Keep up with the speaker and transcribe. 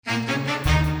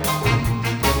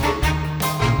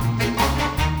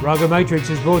Rugger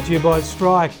Matrix is brought to you by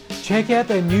Strike. Check out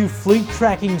their new fleet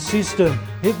tracking system.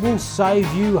 It will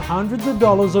save you hundreds of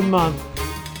dollars a month.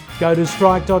 Go to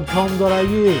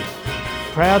strike.com.au.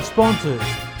 Proud sponsors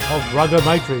of Rugger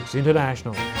Matrix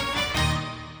International.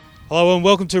 Hello and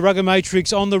welcome to Rugger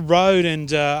Matrix on the road,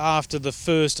 and after the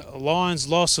first Lions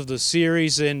loss of the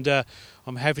series, and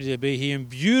I'm happy to be here in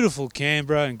beautiful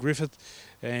Canberra and Griffith,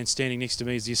 and standing next to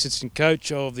me is the assistant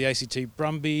coach of the ACT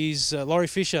Brumbies, Laurie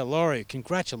Fisher. Laurie,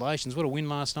 congratulations, what a win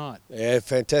last night. Yeah,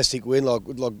 fantastic win, like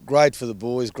great for the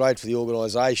boys, great for the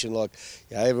organisation.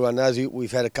 Everyone knows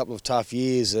we've had a couple of tough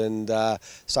years and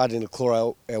starting to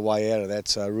claw our way out of that,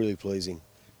 so really pleasing.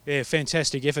 Yeah,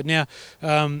 fantastic effort. Now,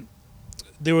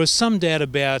 there was some doubt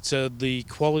about the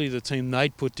quality of the team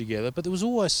they'd put together, but there was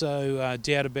also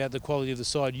doubt about the quality of the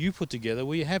side you put together.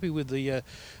 Were you happy with the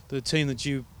team that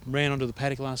you ran onto the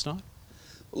paddock last night?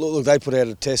 Look, they put out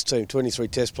a test team, 23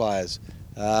 test players.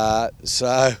 That's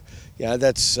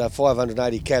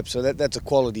 580 caps, so that's a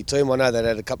quality team. I know they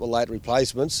had a couple of late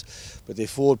replacements, but their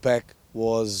forward pack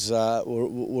were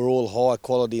all high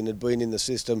quality and had been in the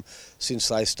system since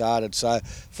they started. So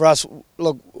for us,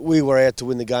 look, we were out to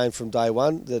win the game from day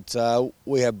one. That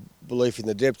we have belief in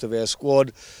the depth of our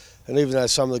squad, and even though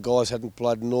some of the guys hadn't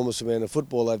played an enormous amount of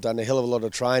football, they've done a hell of a lot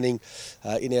of training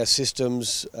in our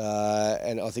systems,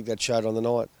 and I think that showed on the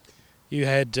night. You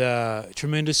had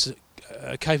tremendous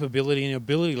capability and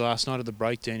ability last night at the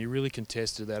breakdown. You really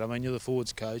contested that. I mean, you're the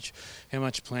forwards coach. How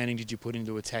much planning did you put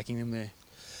into attacking them there?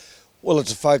 Well,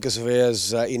 it's a focus of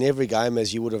ours in every game,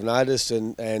 as you would have noticed,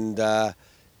 and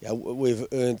we've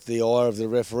earned the ire of the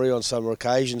referee on some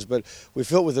occasions, but we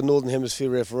felt with the Northern Hemisphere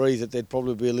referee that there'd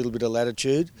probably be a little bit of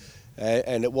latitude,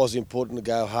 and it was important to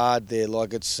go hard there.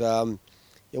 Like it's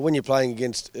when you're playing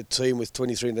against a team with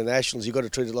 23 internationals, you've got to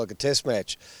treat it like a test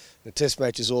match. A test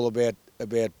match is all about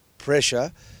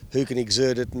pressure, who can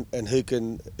exert it and who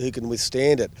can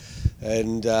withstand it.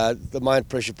 And the main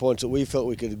pressure points that we felt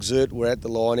we could exert were at the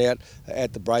line out,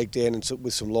 at the breakdown, and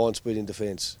with some line speed in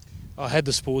defence. I had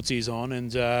the sports ears on,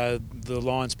 and the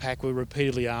Lions pack were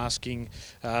repeatedly asking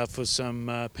for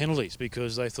some penalties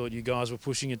because they thought you guys were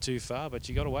pushing it too far, but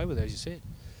you got away with it, as you said.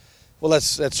 Well,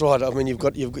 that's right. I mean, you've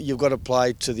got to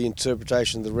play to the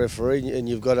interpretation of the referee, and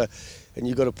you've got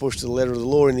to push to the letter of the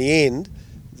law. In the end,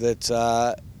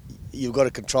 that you've got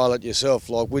to control it yourself.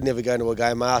 Like, we'd never go into a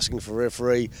game asking for a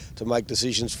referee to make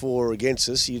decisions for or against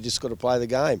us. You just got to play the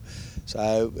game.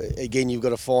 So again, you've got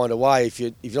to find a way. If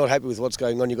you're not happy with what's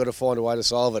going on, you've got to find a way to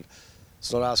solve it.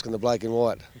 It's not asking the black and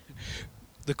white.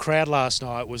 The crowd last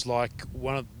night was like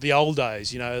one of the old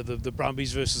days, the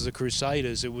Brumbies versus the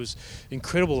Crusaders. It was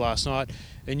incredible last night,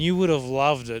 and you would have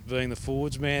loved it being the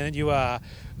forwards man. And you are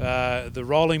the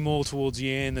rolling maul towards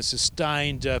the end, the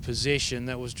sustained possession.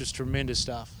 That was just tremendous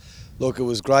stuff. Look, it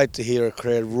was great to hear a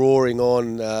crowd roaring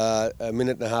on a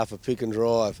minute and a half of pick and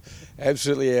drive.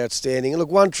 Absolutely outstanding. And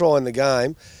look, one try in the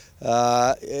game,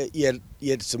 yet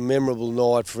it's a memorable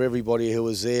night for everybody who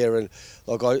was there. And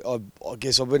like I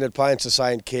guess I've been at pains to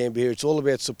say in camp here, it's all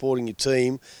about supporting your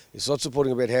team. It's not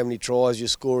supporting about how many tries you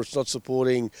score. It's not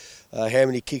supporting how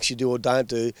many kicks you do or don't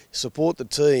do. Support the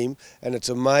team, and it's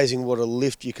amazing what a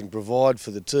lift you can provide for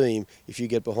the team if you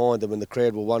get behind them. And the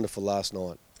crowd were wonderful last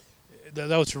night.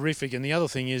 That was terrific, and the other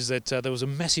thing is that there was a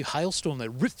massive hailstorm that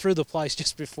ripped through the place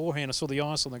just beforehand. I saw the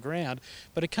ice on the ground,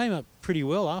 but it came up pretty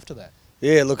well after that.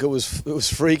 Yeah, look, it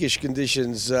was freakish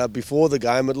conditions before the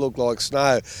game. It looked like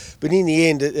snow, but in the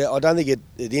end, I don't think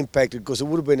it impacted because it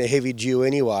would have been a heavy dew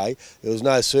anyway. There was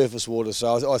no surface water,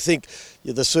 so I think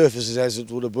the surface is as it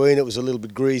would have been. It was a little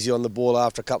bit greasy on the ball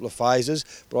after a couple of phases,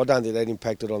 but I don't think that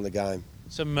impacted on the game.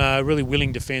 Some really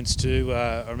willing defence too.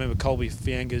 I remember Colby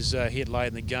Fianga's hit late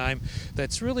in the game.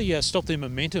 That's really stopped their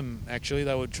momentum, actually.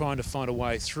 They were trying to find a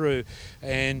way through,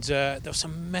 and there were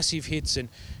some massive hits, and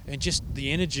just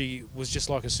the energy was just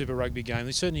like a Super Rugby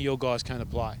game. Certainly your guys came to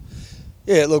play.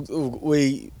 Yeah, look,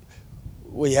 we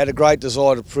had a great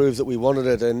desire to prove that we wanted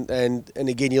it, and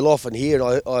again, you'll often hear,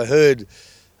 and I heard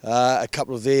a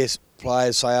couple of their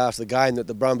players say after the game that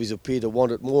the Brumbies appear to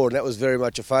want it more, and that was very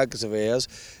much a focus of ours,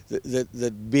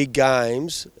 that big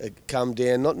games come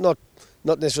down, not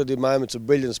necessarily to moments of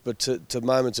brilliance, but to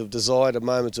moments of desire, to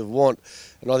moments of want,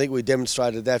 and I think we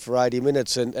demonstrated that for 80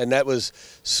 minutes, and that was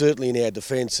certainly in our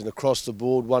defence, and across the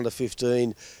board, 1 to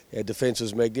 15, our defence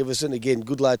was magnificent. Again,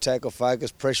 good low tackle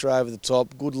focus, pressure over the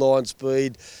top, good line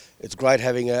speed. It's great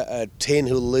having a 10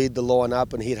 who'll lead the line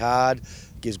up and hit hard.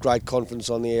 Gives great confidence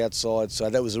on the outside, so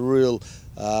that was a real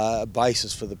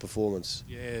basis for the performance.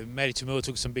 Yeah, Matty Tamua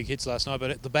took some big hits last night, but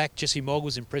at the back, Jesse Mogg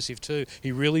was impressive too.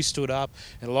 He really stood up,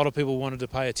 and a lot of people wanted to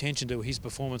pay attention to his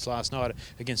performance last night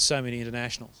against so many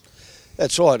internationals.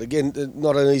 That's right. Again,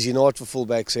 not an easy night for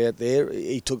fullbacks out there.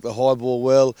 He took the high ball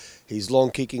well. His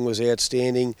long kicking was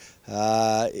outstanding.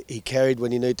 He carried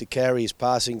when he needed to carry. His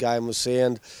passing game was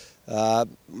sound.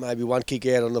 Maybe one kick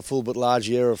out on the full, but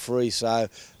large error free. So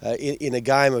in a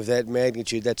game of that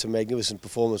magnitude, that's a magnificent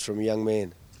performance from a young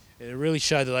man. It really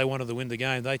showed that they wanted to win the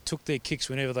game. They took their kicks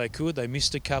whenever they could. They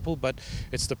missed a couple, but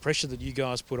it's the pressure that you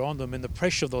guys put on them and the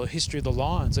pressure of the history of the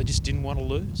Lions. They just didn't want to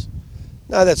lose.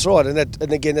 No, that's right,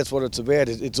 and again, that's what it's about.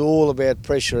 It's all about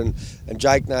pressure, and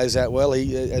Jake knows that well.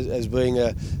 He, as being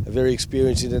a very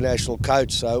experienced international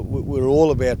coach, so we're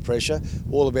all about pressure,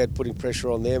 all about putting pressure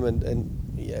on them, and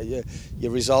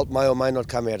your result may or may not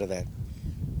come out of that.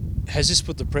 Has this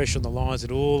put the pressure on the Lions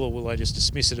at all, or will they just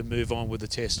dismiss it and move on with the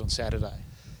test on Saturday?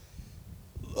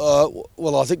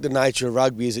 Well, I think the nature of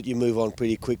rugby is that you move on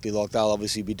pretty quickly. Like, they'll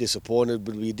obviously be disappointed,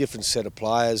 but it'll be a different set of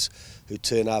players who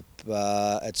turn up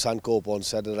at Suncorp on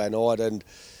Saturday night.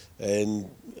 And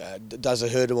does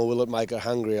it hurt them or will it make it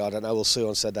hungry? I don't know. We'll see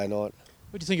on Saturday night.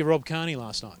 What do you think of Rob Kearney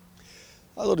last night?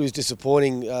 I thought he was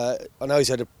disappointing. I know he's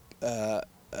had a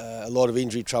lot of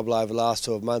injury trouble over the last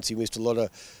 12 months. He missed a lot of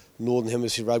Northern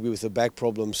Hemisphere rugby with a back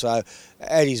problem. So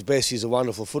at his best, he's a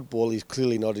wonderful footballer. He's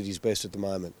clearly not at his best at the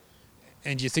moment.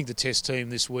 And do you think the test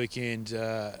team this weekend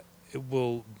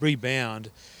will rebound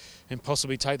and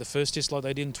possibly take the first test like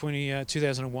they did in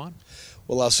 2001?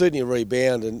 Well, they'll certainly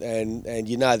rebound, and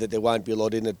you know that there won't be a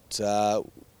lot in it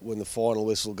when the final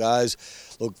whistle goes.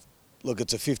 Look,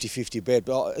 it's a 50-50 bet.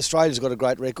 But Australia's got a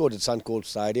great record at Suncorp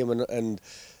Stadium, and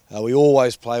we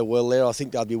always play well there. I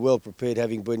think they'll be well prepared,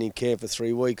 having been in camp for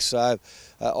 3 weeks. So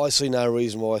I see no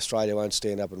reason why Australia won't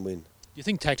stand up and win. Do you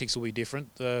think tactics will be different?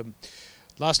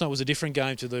 Last night was a different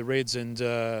game to the Reds and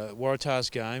Waratahs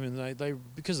game, and they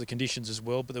because of the conditions as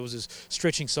well, but there was this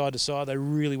stretching side to side. They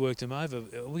really worked them over.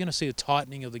 Are we going to see a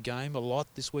tightening of the game a lot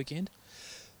this weekend?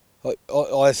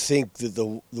 I think that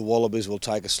the Wallabies will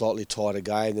take a slightly tighter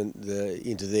game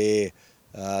into their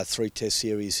 3-test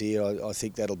series here. I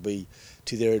think that'll be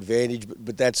to their advantage.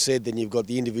 But that said, then you've got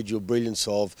the individual brilliance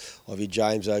of your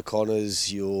James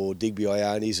O'Connors, your Digby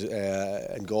Iones,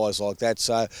 and guys like that.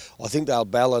 So I think they'll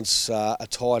balance a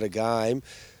tighter game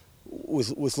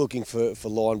with looking for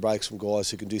line breaks from guys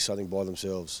who can do something by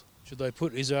themselves. Should they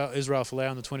put Israel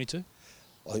Folau in the 22?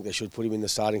 I think they should put him in the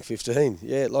starting 15.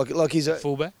 Yeah, like he's a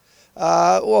fullback.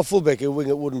 Well, fullback, a wing,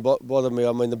 it wouldn't bother me.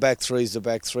 I mean, the back three is the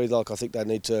back three. Like, I think they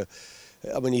need to.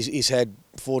 I mean, he's had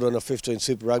 14 or 15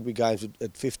 Super Rugby games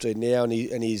at 15 now, and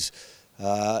he's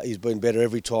been better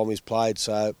every time he's played.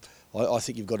 So I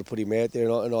think you've got to put him out there,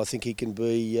 and I think he can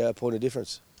be a point of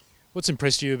difference. What's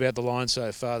impressed you about the Lions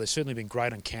so far? They've certainly been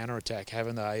great on counter-attack,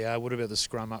 haven't they? What about the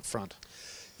scrum up front?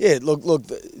 Yeah, look,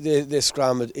 their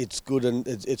scrum, it's good and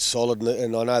it's solid,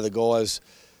 and I know the guys.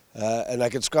 And they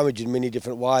can scrummage in many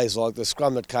different ways. Like the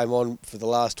scrum that came on for the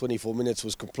last 24 minutes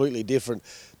was completely different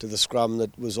to the scrum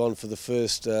that was on for the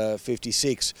first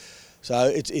 56.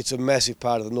 So it's a massive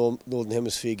part of the Northern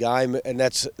Hemisphere game, and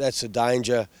that's a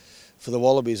danger for the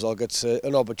Wallabies. Like, it's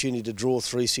an opportunity to draw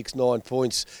 3, 6, 9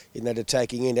 points in that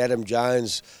attacking end. Adam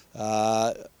Jones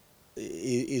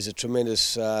is a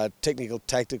tremendous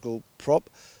tactical prop.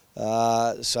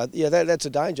 So yeah, that's a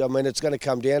danger. I mean, it's going to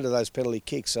come down to those penalty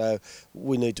kicks, so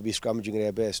we need to be scrummaging at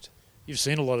our best. You've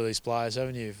seen a lot of these players,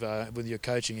 haven't you, with your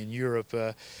coaching in Europe?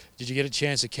 Did you get a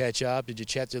chance to catch up? Did you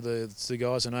chat to the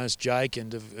guys? I know it's Jake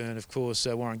and of course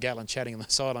Warren Gatland chatting on the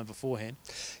sideline beforehand.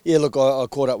 Yeah, look, I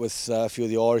caught up with a few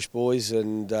of the Irish boys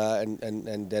and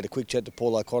had a quick chat to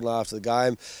Paul O'Connell after the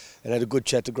game, and had a good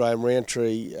chat to Graham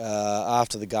Roundtree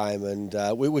after the game, and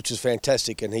which was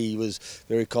fantastic. And he was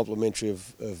very complimentary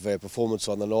of our performance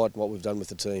on the night and what we've done with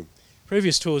the team.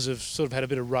 Previous tours have sort of had a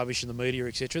bit of rubbish in the media,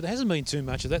 etc. There hasn't been too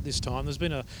much of that this time. There's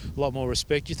been a lot more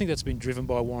respect. Do you think that's been driven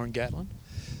by Warren Gatland?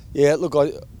 Yeah, look,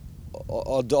 I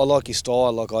like his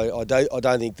style. Like, I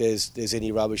don't think there's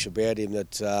any rubbish about him.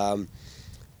 That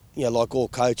like all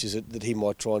coaches, that he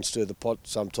might try and stir the pot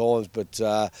sometimes,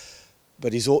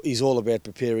 but he's all about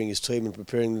preparing his team and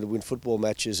preparing them to win football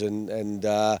matches, and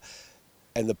the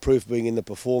proof being in the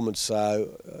performance.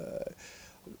 So.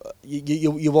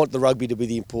 You want the rugby to be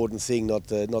the important thing, not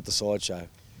the sideshow.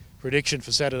 Prediction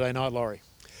for Saturday night, Laurie?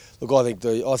 Look, I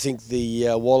think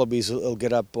the Wallabies will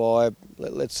get up by,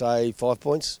 let's say, 5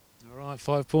 points. All right,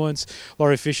 5 points.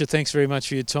 Laurie Fisher, thanks very much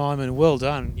for your time, and well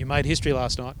done. You made history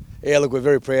last night. Yeah, look, we're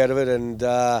very proud of it, and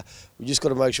we just got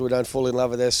to make sure we don't fall in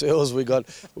love with ourselves. We've got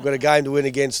a game to win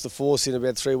against the Force in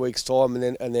about 3 weeks' time,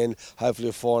 and then hopefully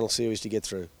a final series to get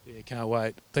through. Yeah, can't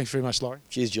wait. Thanks very much, Laurie.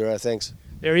 Cheers, Giro. Thanks.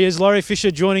 There he is, Laurie Fisher,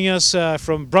 joining us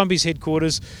from Brumbies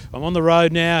headquarters. I'm on the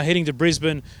road now, heading to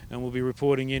Brisbane, and we'll be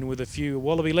reporting in with a few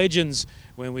Wallaby legends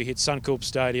when we hit Suncorp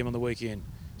Stadium on the weekend.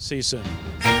 See you soon.